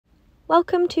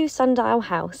Welcome to Sundial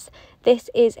House. This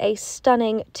is a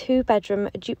stunning 2-bedroom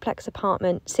duplex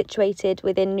apartment situated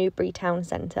within Newbury Town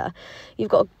Centre. You've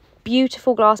got a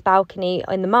beautiful glass balcony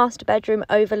in the master bedroom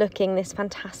overlooking this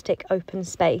fantastic open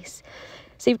space.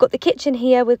 So you've got the kitchen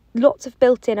here with lots of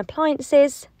built-in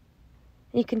appliances.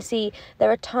 You can see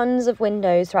there are tons of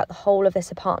windows throughout the whole of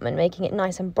this apartment, making it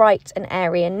nice and bright and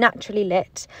airy and naturally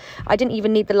lit. I didn't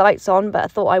even need the lights on, but I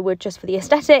thought I would just for the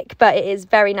aesthetic, but it is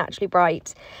very naturally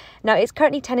bright. Now, it's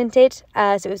currently tenanted,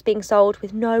 so it was being sold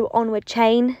with no onward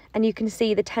chain, and you can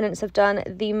see the tenants have done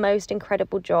the most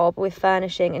incredible job with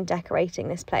furnishing and decorating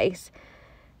this place.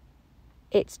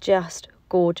 It's just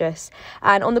gorgeous.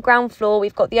 And on the ground floor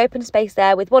we've got the open space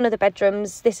there with one of the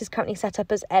bedrooms. This is currently set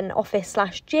up as an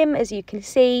office/gym, as you can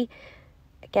see.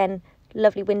 Again,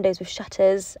 lovely windows with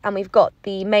shutters, and we've got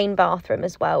the main bathroom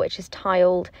as well, which is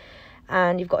tiled,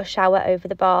 and you've got a shower over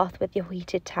the bath with your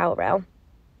heated towel rail.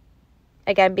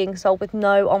 Again, being sold with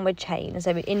no onward chain, so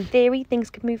in theory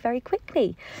things could move very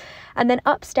quickly. And then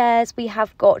upstairs we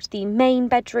have got the main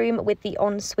bedroom with the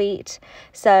ensuite.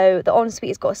 So the ensuite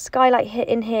has got a skylight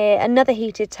in here, another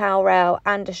heated towel rail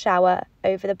and a shower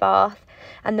over the bath.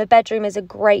 And the bedroom is a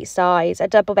great size, a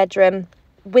double bedroom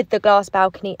with the glass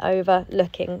balcony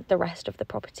overlooking the rest of the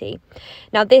property.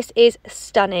 Now this is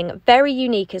stunning, very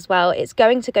unique as well. It's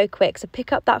going to go quick, so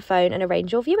pick up that phone and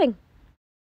arrange your viewing.